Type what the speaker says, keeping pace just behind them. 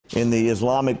in the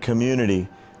Islamic community,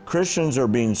 Christians are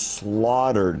being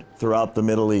slaughtered throughout the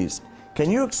Middle East.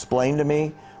 Can you explain to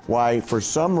me why, for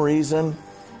some reason,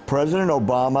 President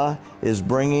Obama is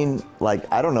bringing, like,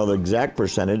 I don't know the exact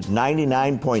percentage,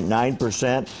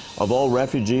 99.9% of all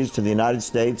refugees to the United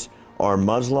States are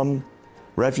Muslim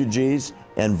refugees,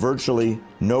 and virtually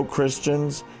no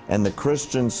Christians, and the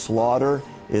Christian slaughter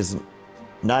is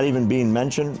not even being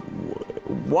mentioned?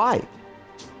 Why?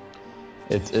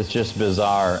 It's just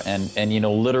bizarre. And you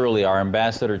know, literally our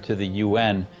ambassador to the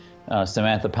UN,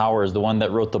 Samantha Power, is the one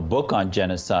that wrote the book on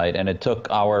genocide, and it took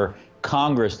our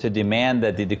Congress to demand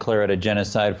that they declare it a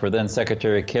genocide for then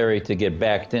Secretary Kerry to get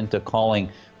backed into calling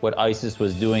what ISIS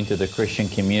was doing to the Christian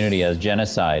community as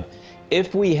genocide.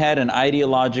 If we had an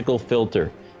ideological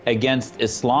filter against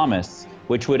Islamists,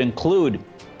 which would include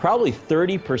probably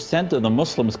 30% of the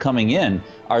Muslims coming in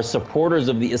are supporters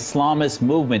of the Islamist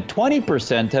movement.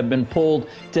 20% have been polled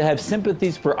to have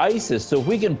sympathies for ISIS. So if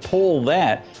we can poll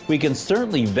that, we can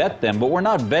certainly vet them, but we're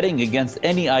not vetting against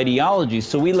any ideology.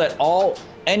 So we let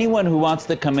anyone who wants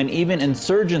to come in, even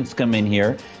insurgents, come in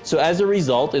here. So as a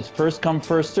result, it's first come,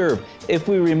 first serve. If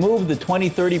we remove the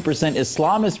 20–30%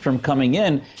 Islamists from coming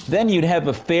in, then you'd have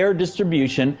a fair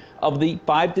distribution of the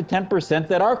 5 to 10%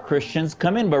 that are Christians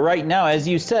come in. But right now, as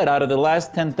you said, out of the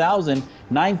last 10,000,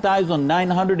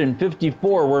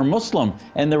 9,954 were Muslim,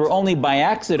 and there were only by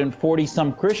accident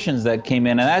 40-some Christians that came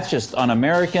in, and that's just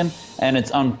un-American, and it's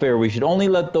unfair. We should only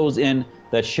let those in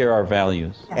that share our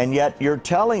values. And yet you're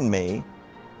telling me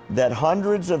that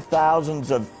hundreds of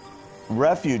thousands of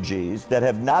refugees that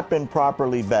have not been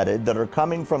properly vetted, that are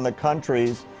coming from the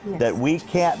countries that we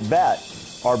can't vet,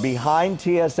 are behind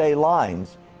TSA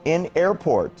lines in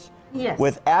airports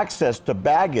with access to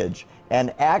baggage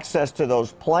and access to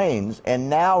those planes, and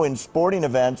now in sporting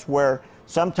events where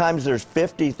sometimes there's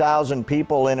 50,000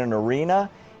 people in an arena,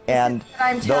 and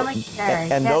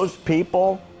those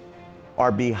people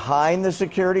are behind the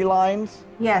security lines?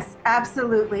 Yes,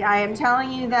 absolutely. I am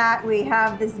telling you that. We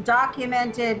have this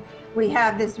documented, we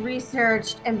have this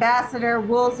researched. Ambassador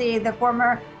Woolsey, the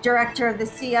former director of the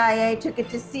CIA, took it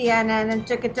to CNN and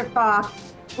took it to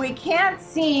Fox. We can't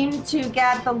seem to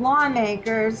get the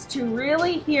lawmakers to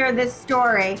really hear this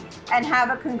story and have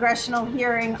a congressional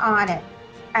hearing on it.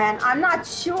 And I'm not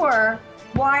sure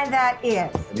why that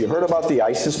is. Have you heard about the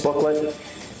ISIS booklet?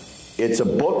 It's a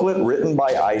booklet written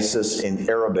by ISIS in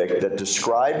Arabic that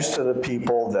describes to the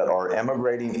people that are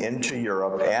emigrating into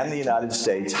Europe and the United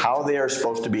States how they are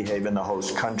supposed to behave in the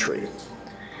host country.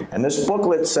 And this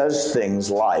booklet says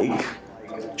things like,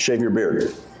 shave your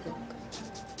beard,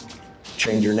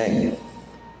 change your name,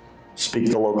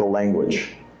 speak the local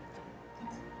language,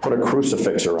 put a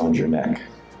crucifix around your neck,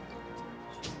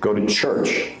 go to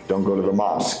church, don't go to the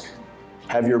mosque.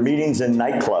 Have your meetings in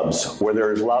nightclubs where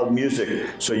there is loud music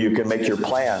so you can make your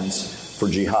plans for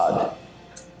jihad.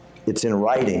 It's in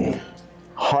writing.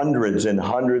 Hundreds and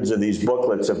hundreds of these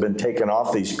booklets have been taken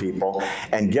off these people.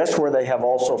 And guess where they have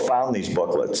also found these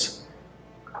booklets?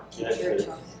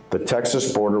 The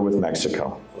Texas border with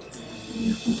Mexico,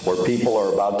 where people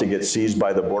are about to get seized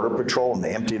by the Border Patrol and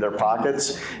they empty their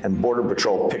pockets and Border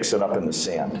Patrol picks it up in the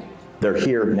sand. They're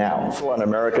here now. On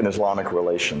American-Islamic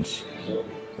relations.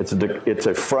 It's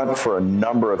a front for a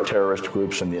number of terrorist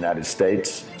groups in the United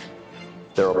States.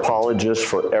 They're apologists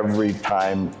for every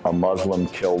time a Muslim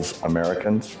kills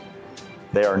Americans.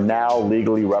 They are now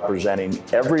legally representing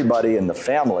everybody in the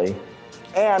family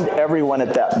and everyone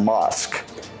at that mosque.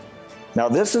 Now,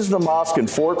 this is the mosque in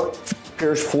Fort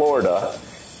Pierce, Florida,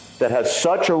 that has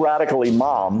such a radical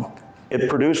imam, it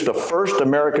produced the first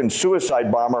American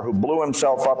suicide bomber who blew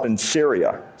himself up in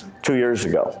Syria 2 years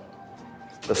ago.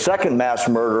 The second mass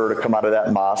murderer to come out of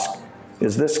that mosque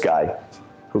is this guy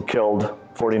who killed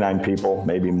 49 people,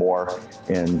 maybe more,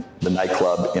 in the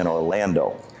nightclub in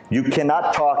Orlando. You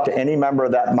cannot talk to any member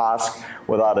of that mosque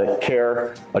without a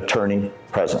care attorney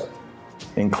present,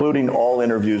 including all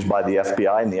interviews by the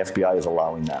FBI, and the FBI is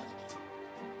allowing that.